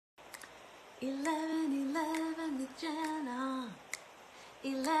11:11 with Jenna.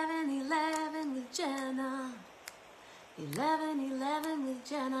 11:11 with Jenna. 11:11 with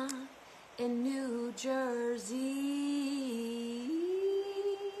Jenna in New Jersey.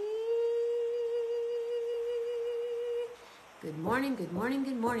 Good morning, good morning,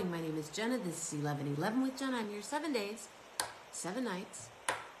 good morning. My name is Jenna. This is 11:11 with Jenna. I'm here 7 days, 7 nights,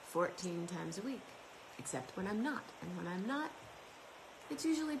 14 times a week, except when I'm not. And when I'm not, it's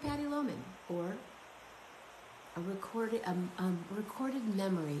usually Patty Loman or a recorded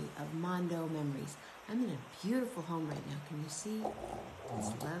memory of Mondo memories. I'm in a beautiful home right now. Can you see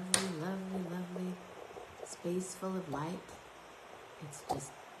this lovely, lovely, lovely space full of light? It's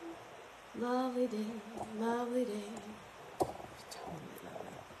just lovely day, lovely day. Totally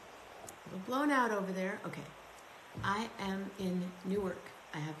lovely. A little blown out over there. Okay. I am in Newark.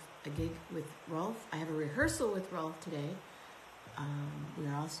 I have a gig with Rolf. I have a rehearsal with Rolf today. We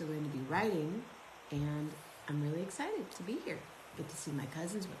are also going to be writing, and I'm really excited to be here. Get to see my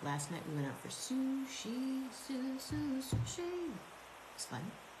cousins. But last night we went out for sushi. It was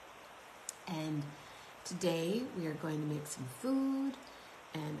fun. And today we are going to make some food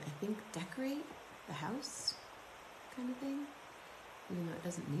and I think decorate the house kind of thing. Even though it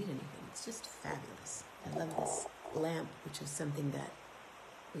doesn't need anything. It's just fabulous. I love this lamp, which is something that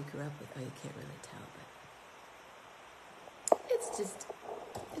we grew up with. Oh, you can't really tell, but it's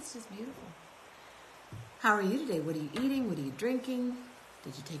just beautiful. How are you today? What are you eating? What are you drinking?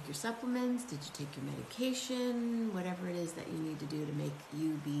 Did you take your supplements? Did you take your medication? Whatever it is that you need to do to make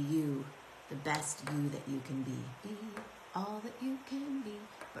you be you, the best you that you can be. Be all that you can be,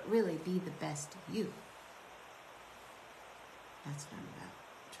 but really be the best you. That's what I'm about.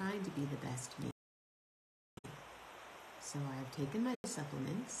 Trying to be the best me. So I've taken my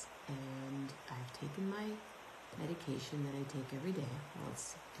supplements and I've taken my medication that I take every day. Well,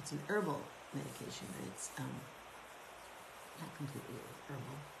 it's an herbal medication, but it's not completely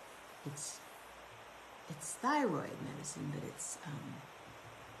herbal. It's thyroid medicine, but it's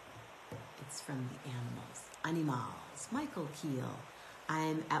from the animals. Michael Keel.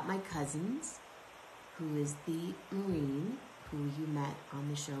 I'm at my cousin's, who is the Marine, who you met on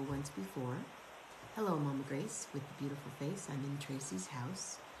the show once before. Hello, Mama Grace, with the beautiful face. I'm in Tracy's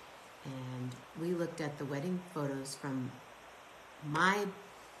house, and we looked at the wedding photos from my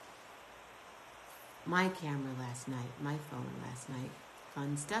camera last night, my phone last night.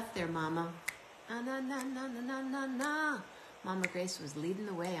 Fun stuff there, Mama. Na. Mama Grace was leading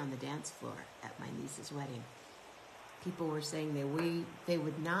the way on the dance floor at my niece's wedding. People were saying they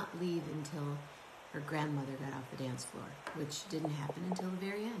would not leave until her grandmother got off the dance floor, which didn't happen until the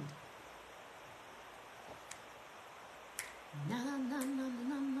very end. Na.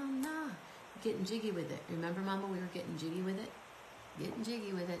 Getting jiggy with it. Remember, Mama, we were getting jiggy with it? Getting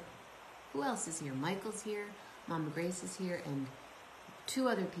jiggy with it. Who else is here? Michael's here, Mama Grace is here, and 2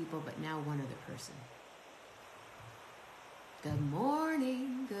 other people, but now 1 other person. Good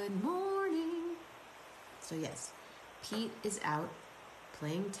morning, good morning. So yes, Pete is out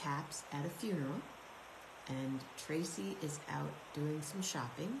playing taps at a funeral, and Tracy is out doing some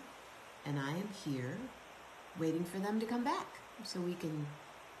shopping, and I am here waiting for them to come back so we can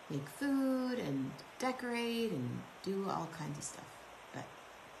make food and decorate and do all kinds of stuff. But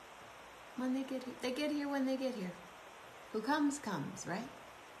when they get here when they get here. Who comes, right?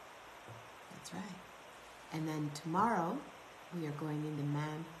 That's right. And then tomorrow we are going into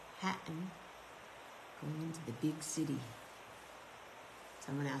Manhattan, going into the big city.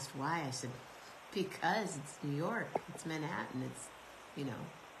 Someone asked why. I said, because it's New York. It's Manhattan. It's,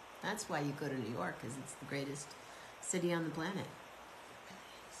 that's why you go to New York, because it's the greatest city on the planet. It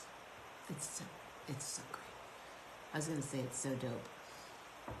really is. It's so great. I was going to say it's so dope.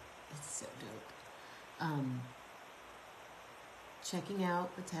 It's so dope. Checking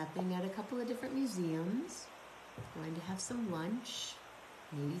out what's happening at a couple of different museums. Going to have some lunch.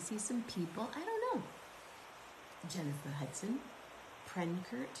 Maybe see some people. I don't know. Jennifer Hudson.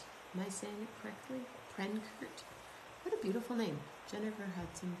 Prenkert. Am I saying it correctly? Prenkert. What a beautiful name. Jennifer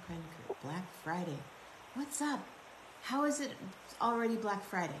Hudson Prenkert. Black Friday. What's up? How is it already Black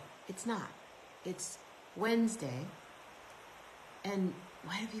Friday? It's not. It's Wednesday. And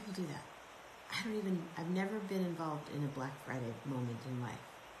why do people do that? I've never been involved in a Black Friday moment in life.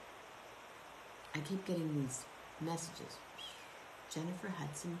 I keep getting these messages. Jennifer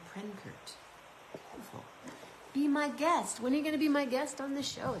Hudson Prenkert. Beautiful. Be my guest. When are you going to be my guest on the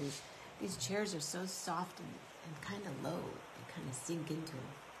show? These chairs are so soft and kind of low. They kind of sink into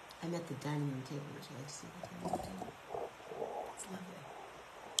them. I'm at the dining room table. Would you like to see the dining room table? It's lovely.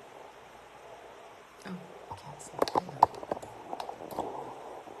 Oh, I can't see. Hold on.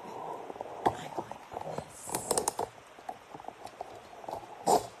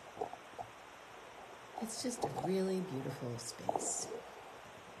 it's just a really beautiful space.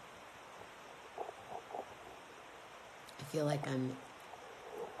 I feel like I'm...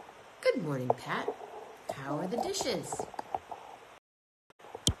 Good morning, Pat. How are the dishes?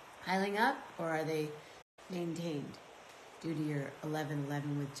 Piling up, or are they maintained due to your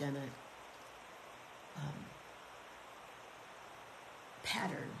 11:11 with Jenna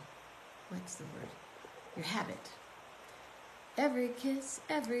pattern? What's the word? Your habit. Every kiss,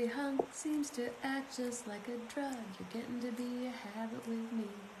 every hug seems to act just like a drug. You're getting to be a habit with me.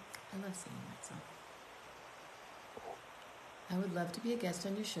 I love singing that song. I would love to be a guest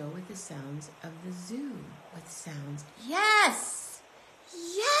on your show with the sounds of the zoo. With sounds. Yes!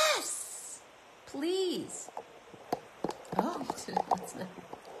 Yes! Please. Oh, that's not.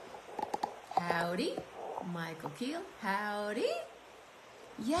 Howdy. Michael Keel. Howdy.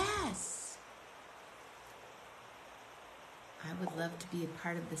 Yes. I would love to be a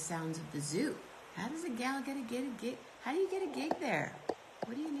part of the sounds of the zoo. How does a gal get a gig? How do you get a gig there?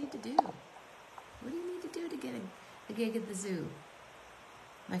 What do you need to do? What do you need to do to get a gig at the zoo?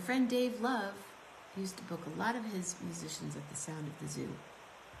 My friend Dave Love used to book a lot of his musicians at the sound of the zoo.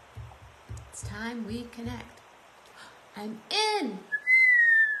 It's time we connect. I'm in!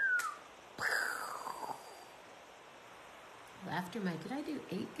 Laughter Mike, did I do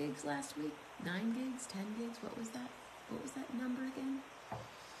 8 gigs last week? 9 gigs? 10 gigs? What was that? What was that number again?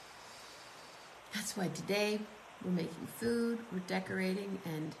 That's why today we're making food, we're decorating,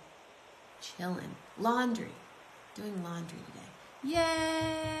 and chilling. Laundry. Doing laundry today.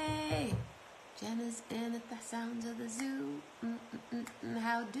 Yay! Jenna's in at the sounds of the zoo.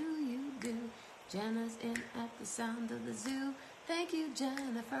 How do you do? Jenna's in at the sound of the zoo. Thank you,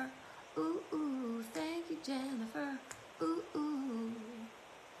 Jennifer. Ooh, ooh. Thank you, Jennifer. Ooh, ooh.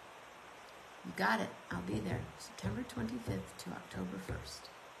 You got it. I'll be there September 25th to October 1st.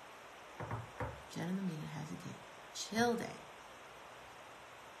 Jenna Mammina has a day. Chill day.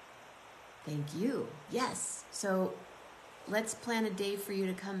 Thank you. Yes. So let's plan a day for you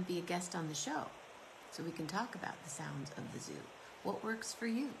to come be a guest on the show so we can talk about the sounds of the zoo. What works for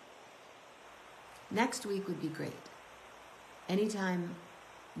you? Next week would be great. Anytime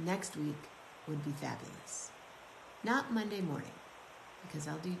next week would be fabulous. Not Monday morning, because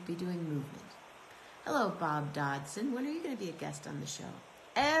I'll be doing movement. Hello, Bob Dodson. When are you going to be a guest on the show?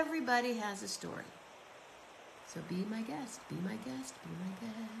 Everybody has a story. So be my guest, be my guest, be my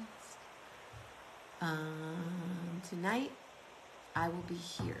guest. Tonight, I will be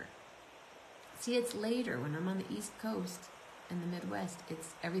here. See, it's later. When I'm on the East Coast and the Midwest,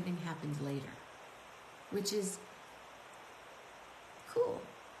 everything happens later, which is cool.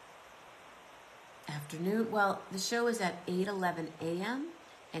 Afternoon, well, the show is at 8:11 a.m.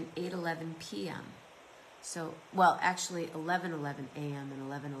 and 8:11 p.m. So, well, actually 11:11 a.m. and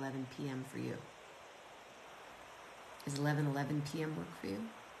 11:11 p.m. for you. Does 11:11 p.m. work for you?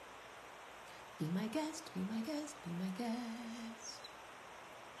 Be my guest, be my guest, be my guest.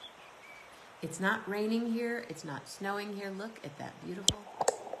 It's not raining here. It's not snowing here. Look at that beautiful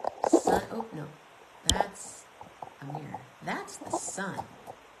sun. Oh, no. That's a mirror. That's the sun.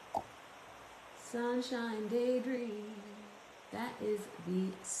 Sunshine daydream. That is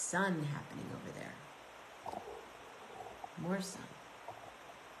the sun happening over there. More sun.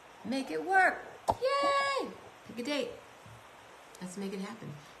 Make it work. Yay! Pick a date. Let's make it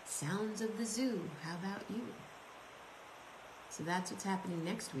happen. Sounds of the zoo. How about you? So that's what's happening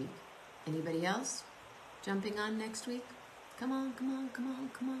next week. Anybody else jumping on next week? Come on, come on, come on,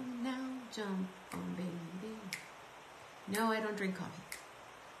 come on now. Jump on, baby. No, I don't drink coffee.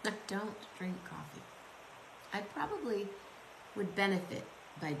 I don't drink coffee. I probably would benefit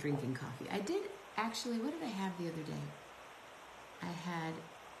by drinking coffee. I did actually, what did I have the other day? I had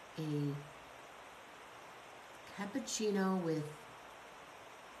a cappuccino with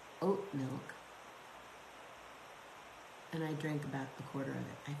oat milk, and I drank about a quarter of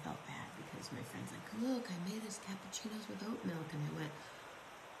it. I felt bad because my friend's like, look, I made us cappuccinos with oat milk, and I went,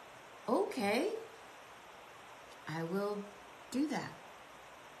 okay, I will do that.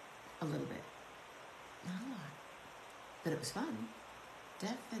 A little bit. Not a lot. But it was fun.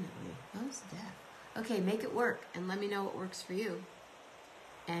 Definitely. Most def. Okay, make it work and let me know what works for you.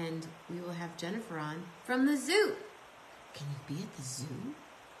 And we will have Jennifer on from the zoo. Can you be at the zoo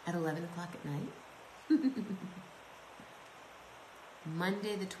at 11 o'clock at night?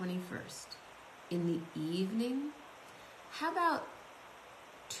 Monday the 21st. In the evening? How about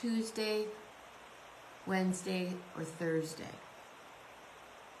Tuesday, Wednesday, or Thursday?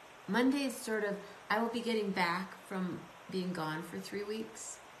 Monday is sort of, I will be getting back from being gone for 3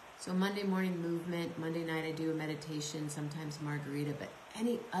 weeks. So Monday morning movement, Monday night I do a meditation, sometimes margarita, but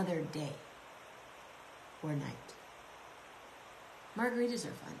any other day. or night. Margaritas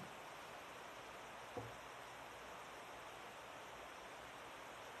are fun.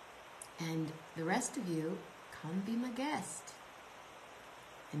 And the rest of you, come be my guest.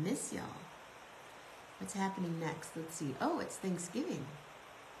 I miss y'all. What's happening next? Let's see. Oh, it's Thanksgiving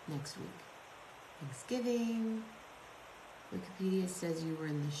next week. Thanksgiving. Wikipedia says you were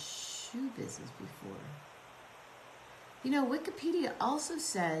in the shoe business before. You know, Wikipedia also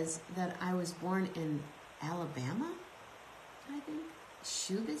says that I was born in Alabama, I think.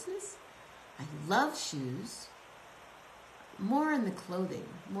 Shoe business? I love shoes. More in the clothing,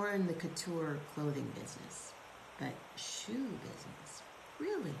 more in the couture clothing business. But shoe business,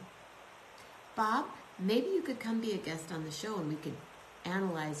 really? Bob, maybe you could come be a guest on the show and we could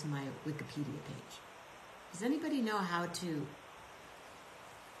analyze my Wikipedia page. Does anybody know how to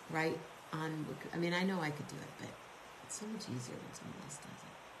write on Wikipedia? I mean, I know I could do it, but it's so much easier when someone else does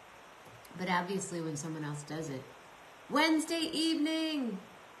it. But obviously when someone else does it, Wednesday evening!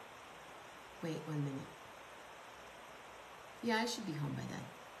 Wait 1 minute. Yeah, I should be home by then.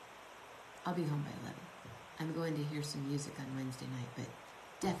 I'll be home by 11. I'm going to hear some music on Wednesday night, but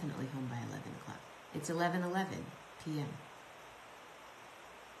definitely home by 11 o'clock. It's 11:11 p.m.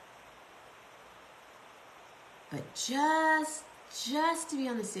 But just to be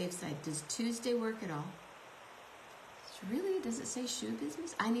on the safe side, does Tuesday work at all? Really? Does it say shoe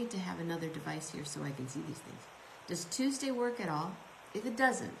business? I need to have another device here so I can see these things. Does Tuesday work at all? If it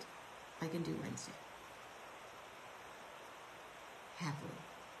doesn't, I can do Wednesday. Happily.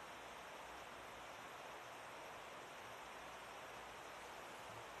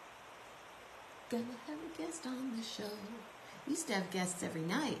 Gonna have a guest on the show. We used to have guests every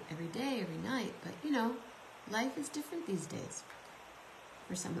night, every day, every night, but you know, life is different these days.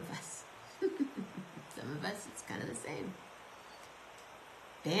 For some of us. Some of us, it's kind of the same.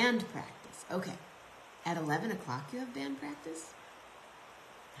 Band practice. Okay. At 11 o'clock you have band practice?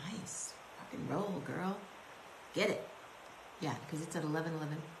 Nice. Rock and roll, girl. Get it. Yeah, because it's at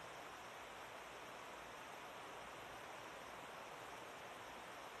 11:11.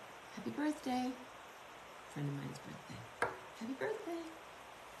 Happy birthday. Friend of mine's birthday. Happy birthday.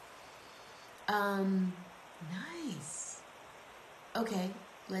 Nice. Okay,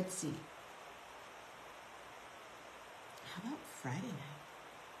 let's see. How about Friday night?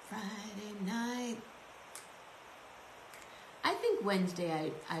 Friday night. I think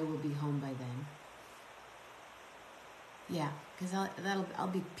Wednesday I will be home by then. Yeah, because I'll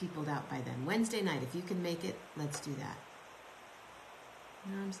be peopled out by then. Wednesday night, if you can make it, let's do that.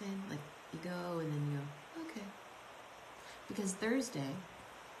 You know what I'm saying? Like, you go and then you go, okay. Because Thursday,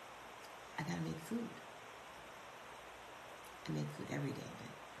 I gotta make food. I make food every day,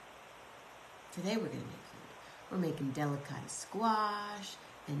 but today we're gonna make food. We're making delicata squash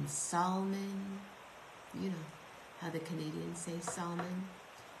and salmon. You know how the Canadians say salmon.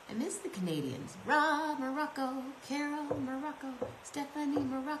 I miss the Canadians. Rob Morocco, Carol Morocco, Stephanie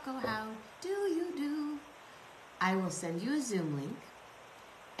Morocco, how do you do? I will send you a Zoom link,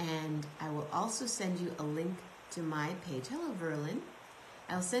 and I will also send you a link to my page. Hello, Verlin.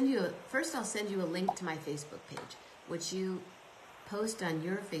 I'll send you a link to my Facebook page, which you post on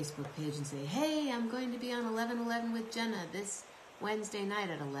your Facebook page and say, hey, I'm going to be on 11:11 with Jenna this Wednesday night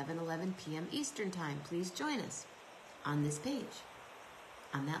at 11:11 p.m. Eastern Time. Please join us on this page,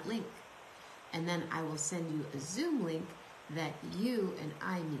 on that link. And then I will send you a Zoom link that you and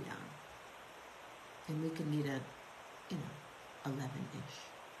I meet on. And we can meet at, 11-ish.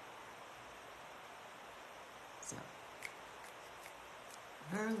 So,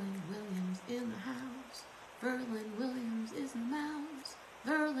 Verlin Williams in the house. Verlin Williams is the mouse.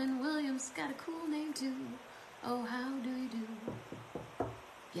 Verlin Williams got a cool name too. Oh, how do you do?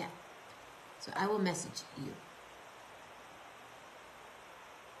 Yeah. So I will message you.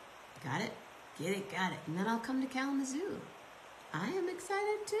 Got it? Get it, got it. And then I'll come to Kalamazoo. I am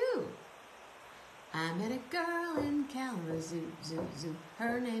excited too. I met a girl in Kalamazoo, zoo, zoo.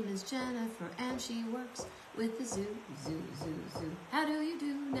 Her name is Jennifer and she works with the zoo, zoo, zoo, zoo. How do you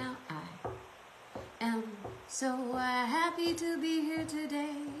do now? I am so happy to be here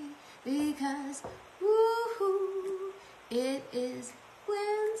today because, woohoo, it is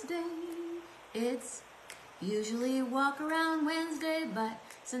Wednesday. It's usually walk around Wednesday, but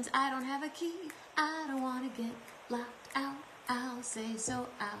since I don't have a key, I don't want to get locked out. I'll say so,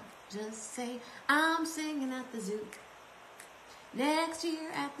 I'll just say I'm singing at the zoo. Next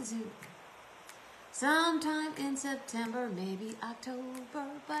year at the zoo. Sometime in September, maybe October,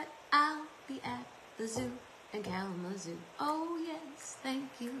 but I'll be at the zoo in Kalamazoo. Oh yes, thank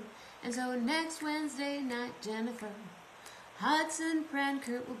you. And so next Wednesday night, Jennifer Hudson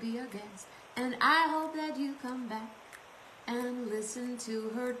Prankert will be our guest. And I hope that you come back and listen to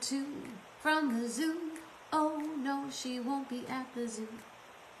her too from the zoo. Oh no, she won't be at the zoo.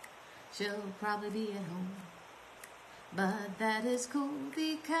 She'll probably be at home. But that is cool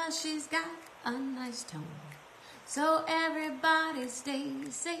because she's got a nice tone. So everybody stay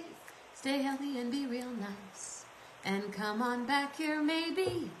safe, stay healthy and be real nice. And come on back here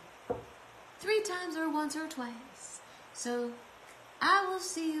maybe 3 times or once or twice. So I will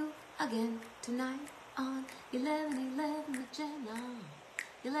see you again tonight on 11:11 with Jenna.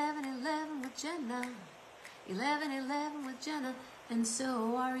 11:11 with Jenna. 11:11 with Jenna. And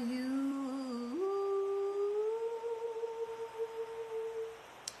so are you.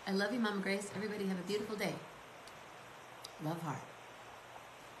 I love you, Mama Grace. Everybody have a beautiful day. Love hard.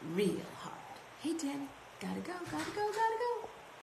 Real hard. Hey, Danny. Gotta go, gotta go, gotta go.